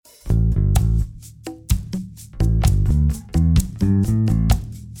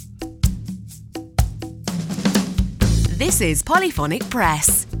This is Polyphonic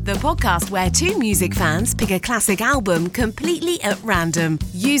Press, the podcast where two music fans pick a classic album completely at random.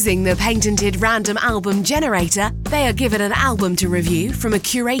 Using the patented random album generator, they are given an album to review from a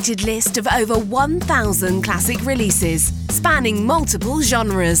curated list of over 1,000 classic releases, spanning multiple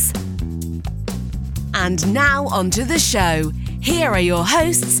genres. And now onto the show. Here are your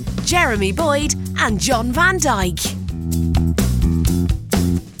hosts, Jeremy Boyd and John Van Dyke.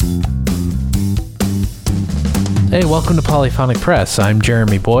 Hey, welcome to Polyphonic Press. I'm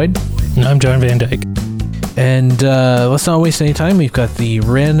Jeremy Boyd. And I'm John Van Dyke. And let's not waste any time. We've got the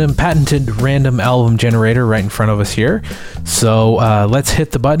patented random album generator right in front of us here. So let's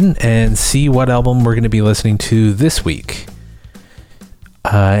hit the button and see what album we're going to be listening to this week.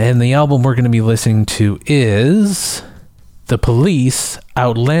 And the album we're going to be listening to is The Police,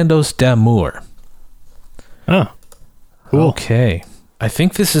 Outlandos d'Amour. Oh, cool. Okay. I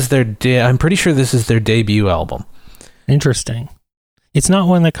think this is I'm pretty sure this is their debut album. Interesting. It's not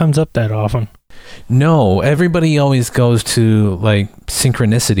one that comes up that often. No, everybody always goes to, like,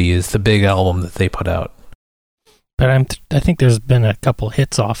 Synchronicity is the big album that they put out. But I think there's been a couple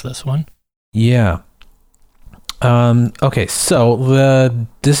hits off this one. Yeah. Okay, so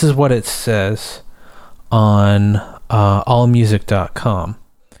this is what it says on allmusic.com.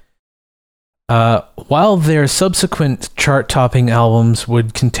 While their subsequent chart-topping albums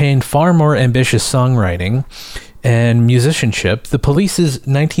would contain far more ambitious songwriting and musicianship, The Police's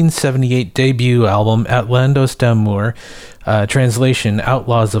 1978 debut album, Outlandos d'Amour, translation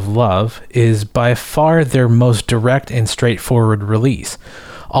Outlaws of Love, is by far their most direct and straightforward release.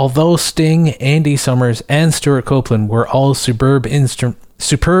 Although Sting, Andy Summers, and Stuart Copeland were all superb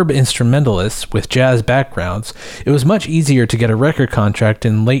instrumentalists with jazz backgrounds, it was much easier to get a record contract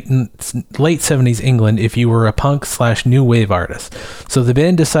in late 70s England if you were a punk/new wave artist. So the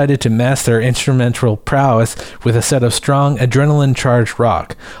band decided to mask their instrumental prowess with a set of strong, adrenaline-charged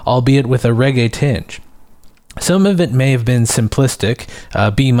rock, albeit with a reggae tinge. Some of it may have been simplistic,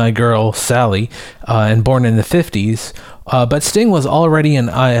 Be My Girl, Sally, and Born in the 50s, but Sting was already an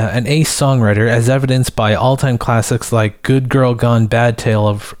ace songwriter, as evidenced by all-time classics like The Good Girl Gone Bad Tale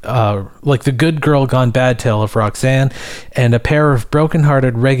of Roxanne, and a pair of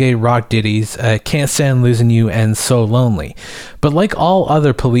broken-hearted reggae rock ditties, Can't Stand Losing You and So Lonely. But like all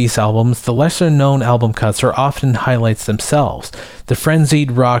other Police albums, the lesser-known album cuts are often highlights themselves. The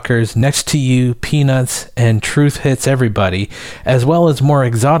frenzied rockers Next to You, Peanuts, and Truth Hits Everybody, as well as more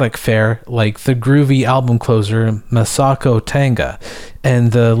exotic fare like the groovy album closer Masako Tanga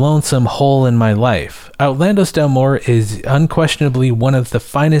and the lonesome Hole in My Life. Outlandos d'Amour is unquestionably one of the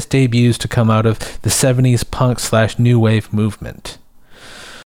finest debuts to come out of the 70s punk/new wave movement.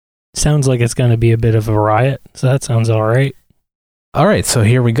 Sounds like it's going to be a bit of a riot, so that sounds all right. All right, so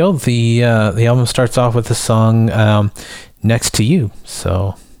here we go. The album starts off with the song Next to You.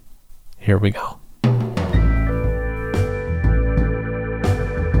 So here we go.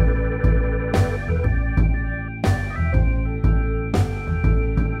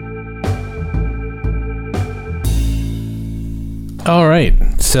 All right,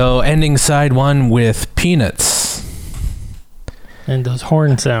 so ending side one with Peanuts. And those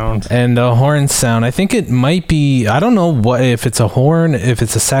horn sounds. And the horn sound. I think it might be, I don't know if it's a horn, if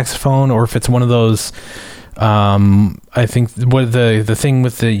it's a saxophone, or if it's one of those, I think what the thing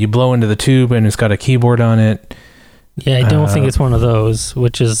with you blow into the tube and it's got a keyboard on it. Yeah, I don't think it's one of those,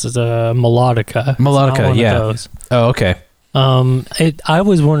 which is melodica. Melodica, yeah. Of those. Oh, okay. I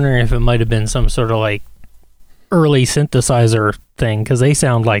was wondering if it might have been some sort of like early synthesizer thing, because they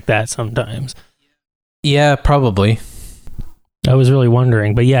sound like that sometimes. Yeah, probably. I was really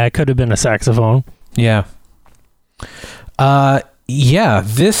wondering, but yeah, it could have been a saxophone. Yeah. Yeah,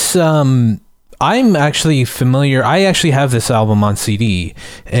 this, I'm actually familiar. I actually have this album on CD,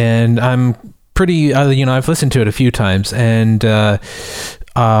 and I'm pretty, I've listened to it a few times, and, yeah,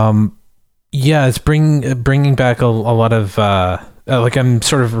 it's bringing back a lot of, like I'm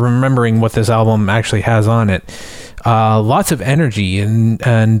sort of remembering what this album actually has on it. Lots of energy and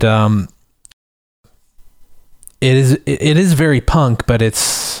it is very punk, but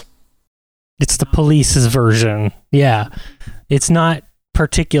it's the Police's version. Yeah. It's not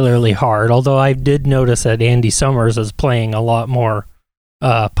particularly hard, although I did notice that Andy Summers is playing a lot more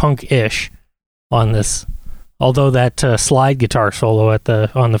punk-ish on this. Although that slide guitar solo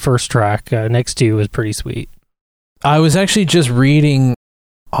on the first track Next to You was pretty sweet. I was actually just reading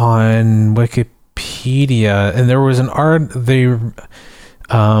on Wikipedia, and there was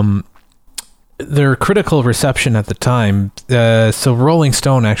their critical reception at the time. So Rolling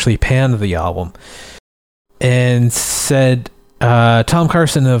Stone actually panned the album and said Tom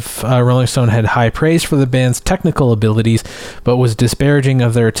Carson of Rolling Stone had high praise for the band's technical abilities, but was disparaging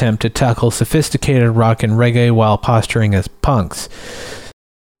of their attempt to tackle sophisticated rock and reggae while posturing as punks.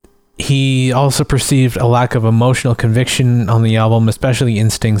 He also perceived a lack of emotional conviction on the album, especially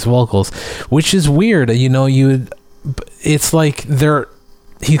in Sting's vocals, which is weird. It's like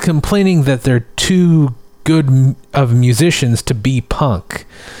he's complaining that they're too good of musicians to be punk.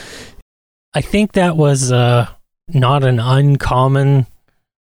 I think that was not an uncommon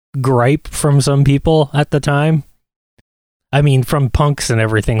gripe from some people at the time. I mean, from punks and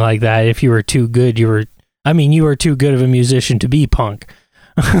everything like that. If you were too good, you were too good of a musician to be punk.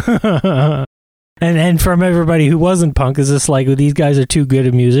 and from everybody who wasn't punk, is just like, well, these guys are too good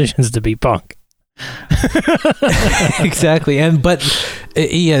of musicians to be punk. Exactly.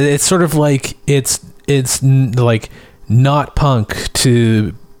 It's sort of like it's like not punk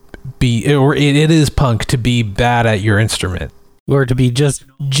to be, or it is punk to be bad at your instrument, or to be just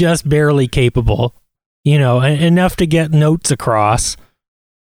barely capable, enough to get notes across.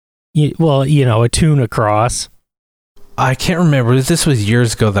 A tune across. I can't remember. This was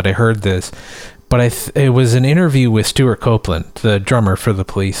years ago that I heard this, but it was an interview with Stuart Copeland, the drummer for the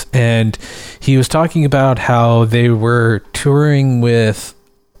Police, and he was talking about how they were touring with,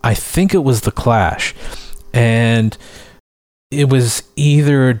 I think it was The Clash, and it was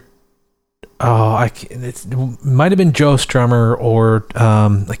either it might have been Joe Strummer or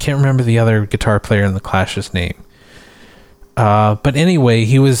I can't remember the other guitar player in The Clash's name. But anyway,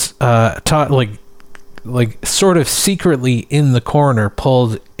 he was taught like sort of secretly in the corner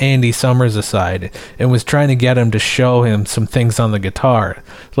pulled Andy Summers aside and was trying to get him to show him some things on the guitar.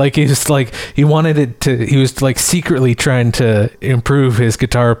 Like he was secretly trying to improve his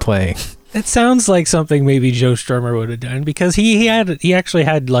guitar playing. It sounds like something maybe Joe Strummer would have done, because he actually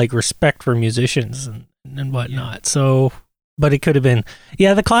had like respect for musicians and whatnot. Yeah. So, but it could have been,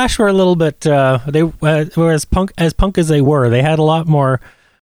 the Clash were a little bit, they were as punk as they were. They had a lot more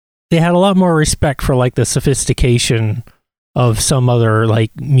respect for like the sophistication of some other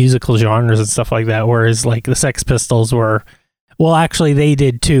like musical genres and stuff like that. Whereas like the Sex Pistols were, well, actually they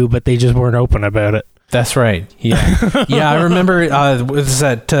did too, but they just weren't open about it. That's right. Yeah. Yeah, I remember was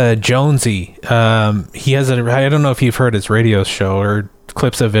that Jonesy. He has I don't know if you've heard his radio show or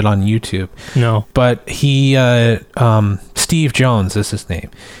clips of it on YouTube. No. But he Steve Jones is his name.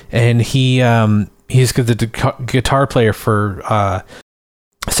 And he's the guitar player for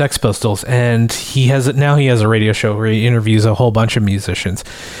Sex Pistols, and he has a radio show where he interviews a whole bunch of musicians.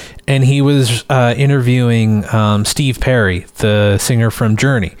 And he was interviewing Steve Perry, the singer from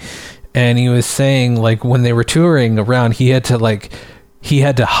Journey. And he was saying, like, when they were touring around, he had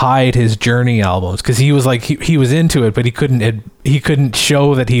to hide his Journey albums because he was like he was into it, but he couldn't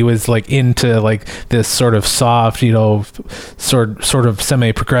show that he was like into like this sort of soft, sort of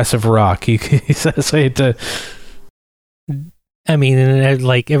semi-progressive rock. He says he had to. I mean, and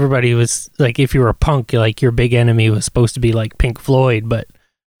like everybody was like, if you were a punk, like your big enemy was supposed to be like Pink Floyd, but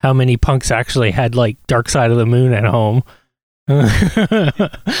how many punks actually had like Dark Side of the Moon at home?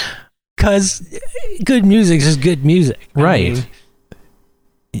 Because good music is good music. Right.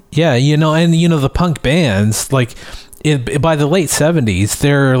 Yeah, and the punk bands, like by the late 70s,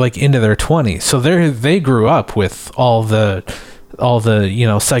 they're like into their 20s. So they grew up with all the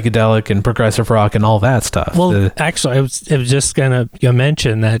psychedelic and progressive rock and all that stuff. Well, actually, I was just going to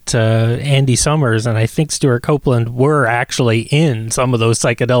mention that Andy Summers and I think Stuart Copeland were actually in some of those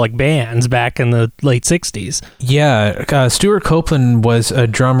psychedelic bands back in the late 60s. Yeah, Stuart Copeland was a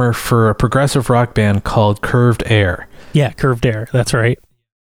drummer for a progressive rock band called Curved Air. Yeah, Curved Air, that's right.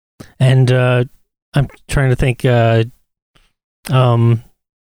 And I'm trying to think, I can't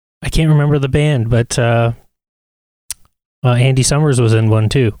remember the band, but Andy Summers was in one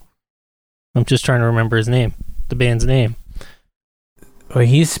too. I'm just trying to remember the band's name. Well,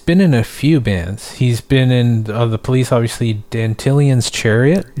 he's been in a few bands. He's been in the Police, obviously. Dantillion's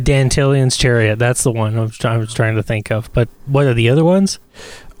Chariot. That's the one I was trying to think of. But what are the other ones?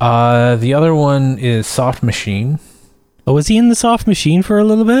 The other one is Soft Machine. Oh, was he in the Soft Machine for a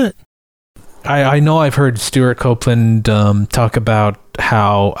little bit? I know I've heard Stuart Copeland talk about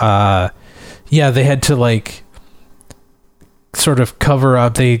how they had to like sort of cover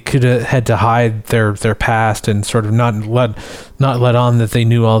up. They could have had to hide their past and sort of not let on that they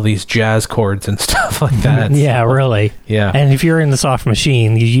knew all these jazz chords and stuff like that. Yeah, really. Yeah. And if you're in the Soft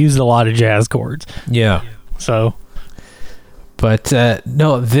Machine, you used a lot of jazz chords. Yeah. So. But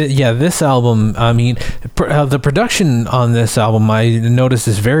this album, I mean, the production on this album I noticed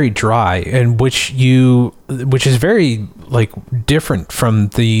is very dry, and which is very like different from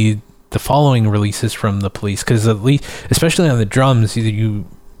the the following releases from the Police, because at least, especially on the drums, you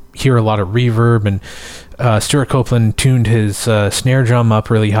hear a lot of reverb, and Stuart Copeland tuned his snare drum up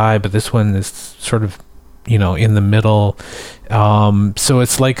really high, but this one is sort of, in the middle. So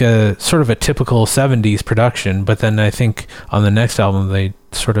it's like a sort of a typical 70s production, but then I think on the next album they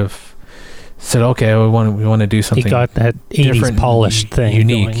sort of said, okay, we want to do something. He got that 80s different, polished thing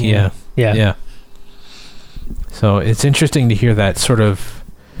unique going. Yeah. So it's interesting to hear that sort of.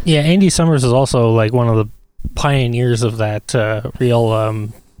 Yeah, Andy Summers is also like one of the pioneers of that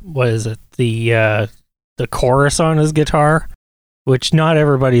real what is it, the chorus on his guitar, which not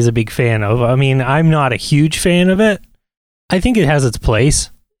everybody's a big fan of. I mean, I'm not a huge fan of it. I think it has its place.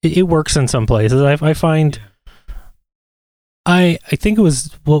 It works in some places. I find. I think it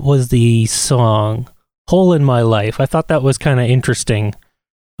was, what was the song? Hole in My Life. I thought that was kind of interesting.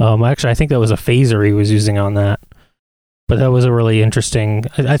 Actually, I think that was a phaser he was using on that. But that was a really interesting.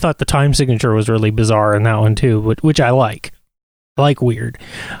 I thought the time signature was really bizarre in that one too, which I like. I like weird.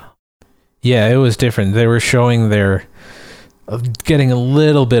 Yeah, it was different. They were showing their getting a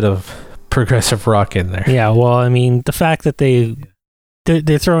little bit of progressive rock in there. Yeah, well, I mean, the fact that they're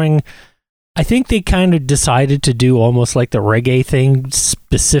throwing, I think they kind of decided to do almost like the reggae thing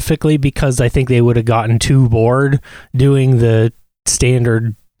specifically because I think they would have gotten too bored doing the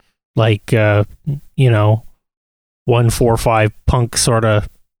standard, like 1-4-5 punk sort of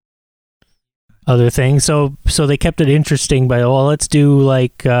other thing. So they kept it interesting by, well, let's do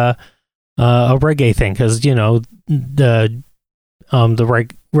like a reggae thing, because the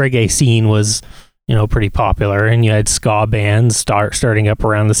reggae scene was pretty popular, and you had ska bands starting up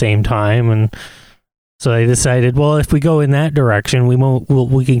around the same time, and so they decided, well, if we go in that direction,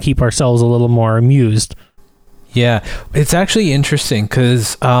 we can keep ourselves a little more amused. Yeah, it's actually interesting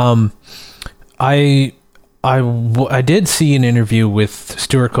because I did see an interview with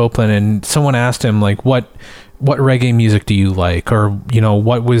Stuart Copeland, and someone asked him like, what reggae music do you like, or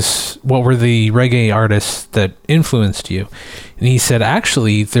what were the reggae artists that influenced you? And he said,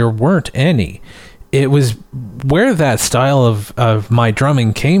 actually, there weren't any. It was where that style of my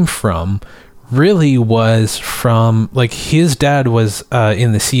drumming came from. Really was from, like, his dad was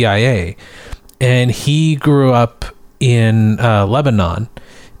in the CIA, and he grew up in Lebanon.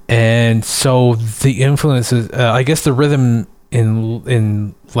 And so the influences, I guess the rhythm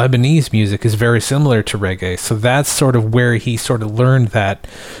in Lebanese music is very similar to reggae. So that's sort of where he sort of learned that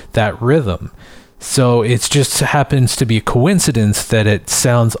rhythm. So it just happens to be a coincidence that it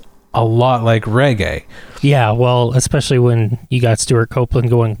sounds a lot like reggae. Yeah, well, especially when you got Stuart Copeland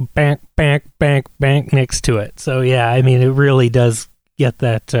going bank, bank, bank, bank next to it. So yeah, I mean, it really does get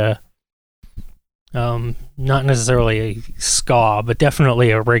that, not necessarily a ska, but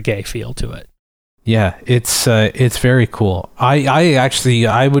definitely a reggae feel to it. Yeah, it's very cool.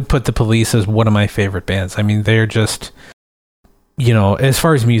 I would put the Police as one of my favorite bands. I mean, they're just, as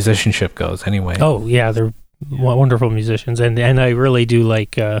far as musicianship goes, anyway. Oh yeah, they're wonderful musicians, and I really do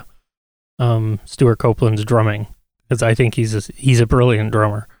like Stuart Copeland's drumming, because I think he's a brilliant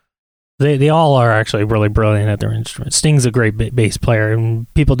drummer. They all are actually really brilliant at their instruments. Sting's a great bass player,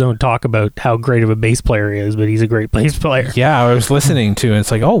 and people don't talk about how great of a bass player he is, but he's a great bass player. Yeah, I was listening to it, and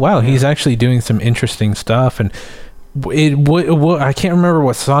it's like, oh wow, he's actually doing some interesting stuff. And I can't remember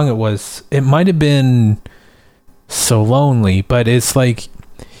what song it was. It might have been So Lonely, but it's like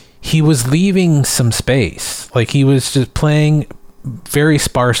he was leaving some space. Like he was just playing very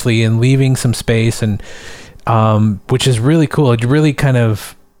sparsely and leaving some space, and which is really cool. It really kind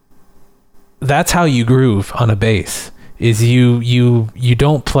of, that's how you groove on a bass, is you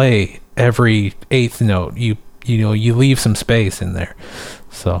don't play every eighth note. You leave some space in there.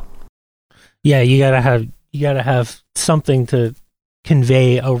 So yeah, you gotta have something to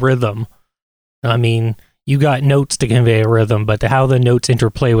convey a rhythm. I mean, you got notes to convey a rhythm, but how the notes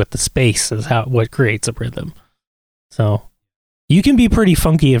interplay with the space is what creates a rhythm. So you can be pretty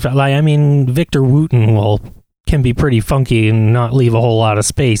funky Victor Wooten can be pretty funky and not leave a whole lot of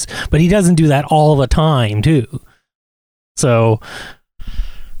space, but he doesn't do that all the time too. So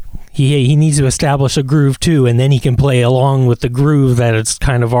he needs to establish a groove too, and then he can play along with the groove that it's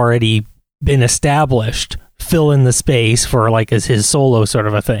kind of already been established, fill in the space for like as his solo sort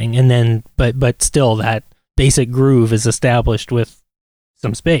of a thing, and then but still that basic groove is established with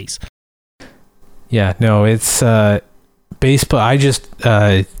some space. Yeah, no, it's bass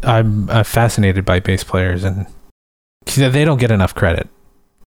I'm fascinated by bass players, and they don't get enough credit.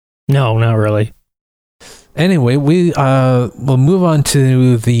 No, not really. Anyway, we'll move on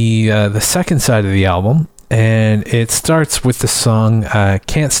to the second side of the album, and it starts with the song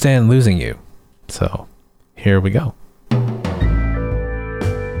Can't Stand Losing You. So here we go.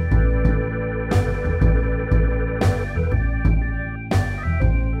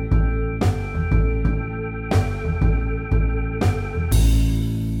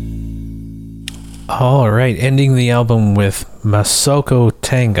 All right, ending the album with Masoko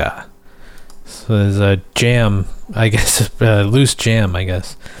Tanga. So there's a jam, I guess, a loose jam, I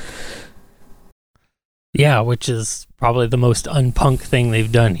guess. Yeah, which is probably the most unpunk thing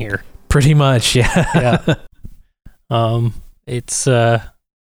they've done here. Pretty much, yeah. Yeah. It's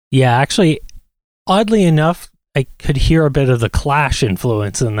actually, oddly enough, I could hear a bit of the Clash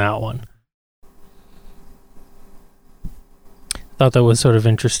influence in that one. Thought that was sort of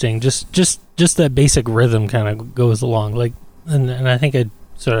interesting. Just that basic rhythm kind of goes along. Like, and I think I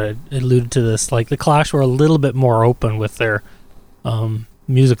sort of alluded to this. Like the Clash were a little bit more open with their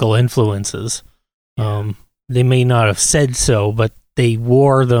musical influences. They may not have said so, but they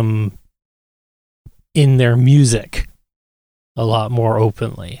wore them in their music a lot more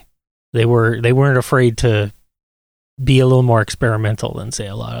openly. They weren't afraid to be a little more experimental than, say,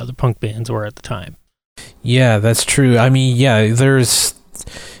 a lot of the punk bands were at the time. Yeah, that's true. I mean, yeah, if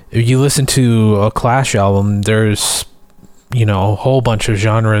you listen to a Clash album, there's, a whole bunch of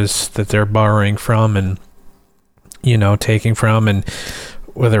genres that they're borrowing from and, taking from, and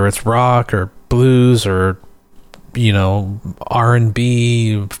whether it's rock or blues or, R&B,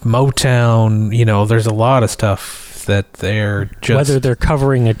 Motown, there's a lot of stuff that they're just... Whether they're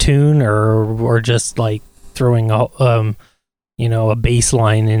covering a tune or just like throwing a bass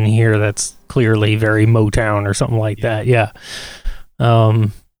line in here that's clearly very Motown or something like that. Yeah.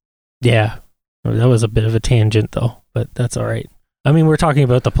 Yeah. That was a bit of a tangent though, but that's all right. I mean, we're talking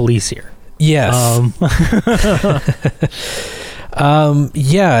about the Police here. Yes.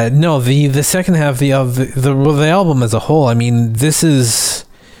 Yeah, no, the second half, the album as a whole, I mean, this is...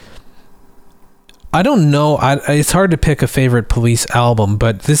 I don't know. It's hard to pick a favorite Police album,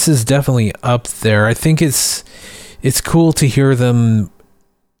 but this is definitely up there. I think it's cool to hear them,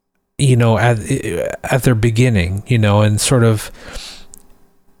 at their beginning, and sort of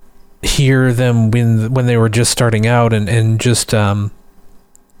hear them when they were just starting out and just and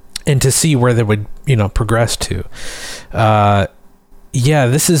to see where they would progress to. Yeah,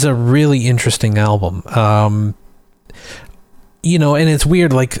 this is a really interesting album. And it's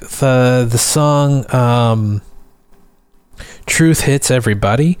weird, like the song Truth Hits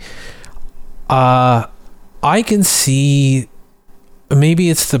Everybody. I can see maybe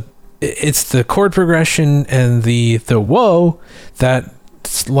it's the chord progression and the whoa, that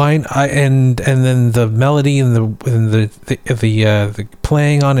line, and then the melody and the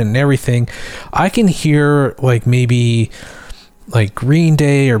playing on it and everything. I can hear like maybe like Green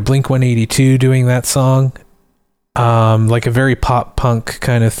Day or Blink-182 doing that song. Like a very pop punk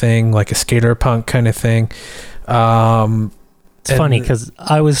kind of thing, like a skater punk kind of thing. It's funny because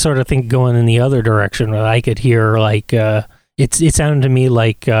I was sort of going in the other direction where I could hear like it sounded to me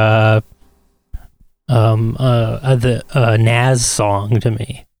like the Nas song to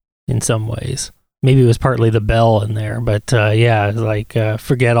me in some ways. Maybe it was partly the bell in there, but yeah, it's like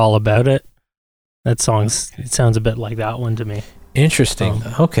Forget All About It. It sounds a bit like that one to me. Interesting.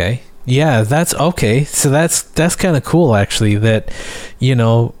 Okay. Yeah, that's okay. So that's kind of cool actually, that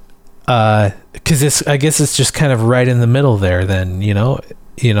because I guess it's just kind of right in the middle there then,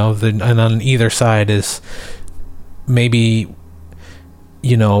 and on either side is maybe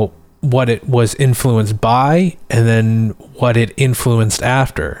what it was influenced by and then what it influenced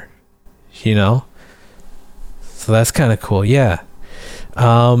after, so that's kind of cool. Yeah.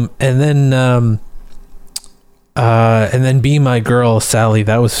 And then Be My Girl, Sally,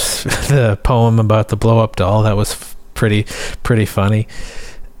 that was the poem about the blow up doll. That was pretty funny.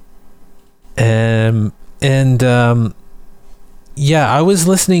 Yeah, I was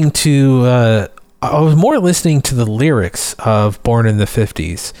more listening to the lyrics of Born in the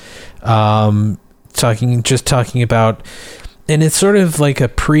 50s. Talking about, and it's sort of like a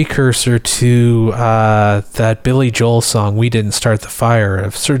precursor to that Billy Joel song, We Didn't Start the Fire,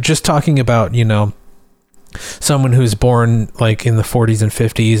 of sort of just talking about, someone who's born like in the 40s and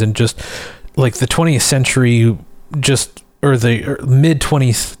 50s and just like the 20th century, or the mid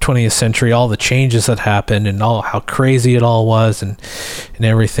 20th century, all the changes that happened and all how crazy it all was and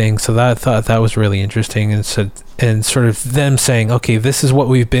everything. So I thought that was really interesting, and sort of them saying, okay, this is what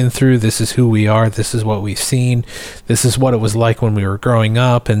we've been through, this is who we are, this is what we've seen, this is what it was like when we were growing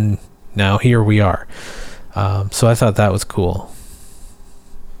up, and now here we are. So I thought that was cool.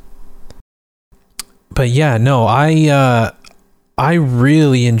 But yeah, no, I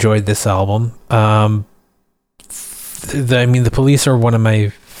really enjoyed this album. The Police are one of my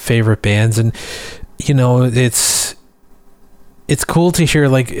favorite bands, and it's cool to hear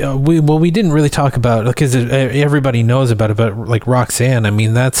like we didn't really talk about, because everybody knows about like Roxanne. I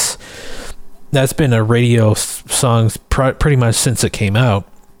mean, that's been a radio song pretty much since it came out,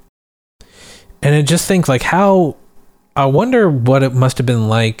 And I just think like how, I wonder what it must have been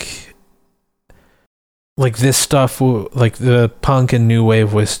like this stuff, like the punk and new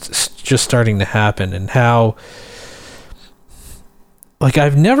wave was just starting to happen, and how, like,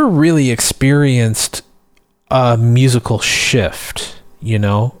 I've never really experienced a musical shift, you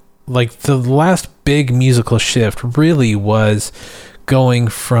know? Like, the last big musical shift really was going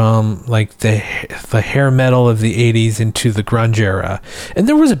from, like, the hair metal of the 80s into the grunge era. And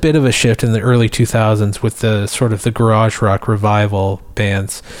there was a bit of a shift in the early 2000s with the sort of the garage rock revival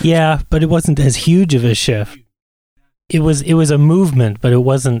bands. Yeah, but it wasn't as huge of a shift. It was a movement, but it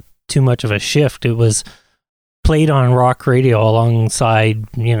wasn't too much of a shift. It was played on rock radio alongside,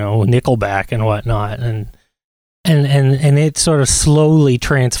 you know, Nickelback and whatnot, and it sort of slowly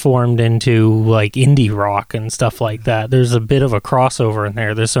transformed into like indie rock and stuff like that. There's a bit of a crossover in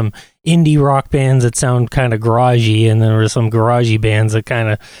there. There's some indie rock bands that sound kind of garagey, and then there were some garagey bands that kind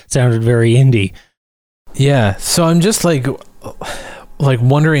of sounded very indie. Yeah, so I'm just like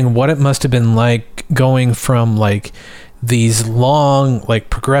wondering what it must have been like going from like these long,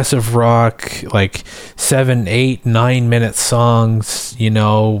 like, progressive rock, like 7, 8, 9 minute songs, you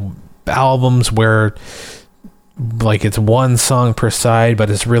know, albums where like it's one song per side,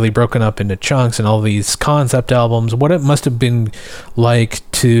 but it's really broken up into chunks, and all these concept albums. What it must have been like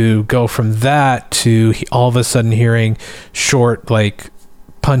to go from that to all of a sudden hearing short, like,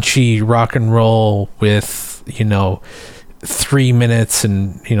 punchy rock and roll with, you know, 3 minutes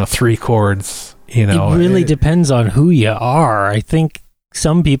and, you know, 3 chords, you know. It really depends on who you are. I think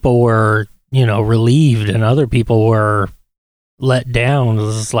some people were, you know, relieved, and other people were let down.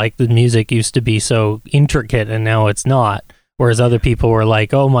 It's like the music used to be so intricate and now it's not. Whereas other people were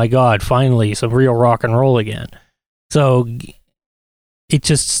like, oh my God, finally some real rock and roll again. So it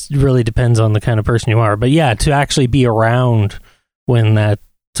just really depends on the kind of person you are. But yeah, to actually be around when that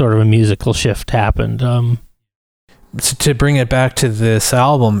sort of a musical shift happened. So to bring it back to this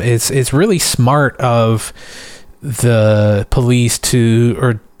album, it's really smart of the Police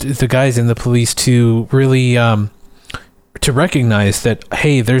or the guys in the Police to really to recognize that,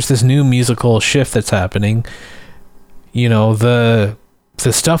 hey, there's this new musical shift that's happening. You know, the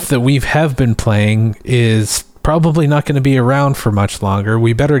stuff that we have been playing is probably not going to be around for much longer.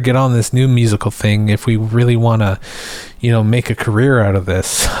 We better get on this new musical thing if we really want to, you know, make a career out of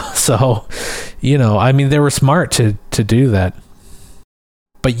this. So, you know, I mean, they were smart to do that.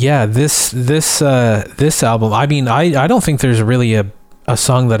 But yeah, this album, I mean, I don't think there's really a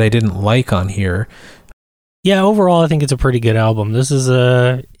song that I didn't like on here. Yeah, overall, I think it's a pretty good album. This is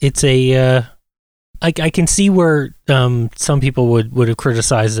I can see where some people would have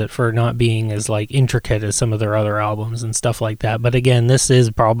criticized it for not being as like intricate as some of their other albums and stuff like that. But again, this is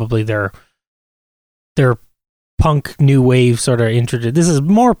probably their punk new wave sort of introduced. This is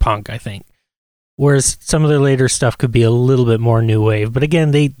more punk, I think. Whereas some of their later stuff could be a little bit more new wave. But again,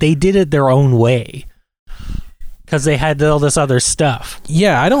 they did it their own way because they had all this other stuff.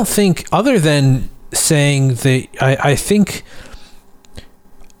 Yeah, I don't think, other than saying that, I think,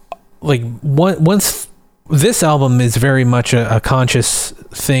 like, once this album is very much a conscious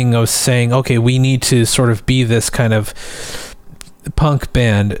thing of saying, okay, we need to sort of be this kind of punk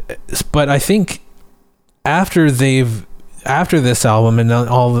band. But I think after this album and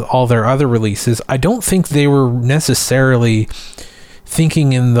all their other releases, I don't think they were necessarily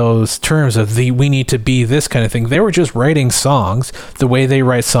thinking in those terms of we need to be this kind of thing. They were just writing songs the way they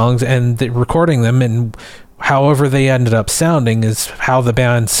write songs and recording them, and however they ended up sounding is how the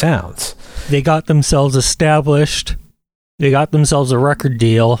band sounds. They got themselves established, they got themselves a record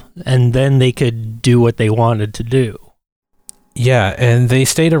deal, and then they could do what they wanted to do. Yeah, and they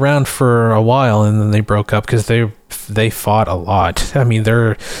stayed around for a while, and then they broke up because they fought a lot. I mean,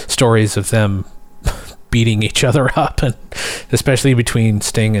 there are stories of them beating each other up, and especially between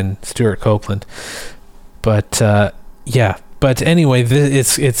Sting and Stuart Copeland. But yeah. But anyway,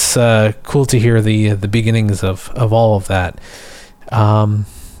 it's cool to hear the beginnings of all of that.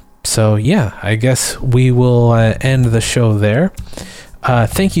 So yeah, I guess we will end the show there.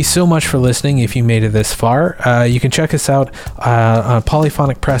 Thank you so much for listening. If you made it this far, you can check us out on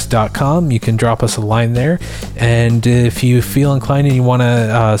polyphonicpress.com. You can drop us a line there, and if you feel inclined and you want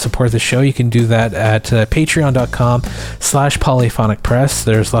to support the show, you can do that at patreon.com/polyphonicpress.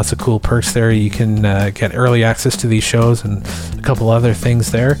 There's lots of cool perks there. You can get early access to these shows and a couple other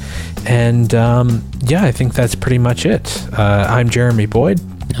things there. And yeah, I think that's pretty much it. I'm Jeremy Boyd.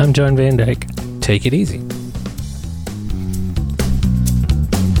 I'm John Van Dyke. Take it easy.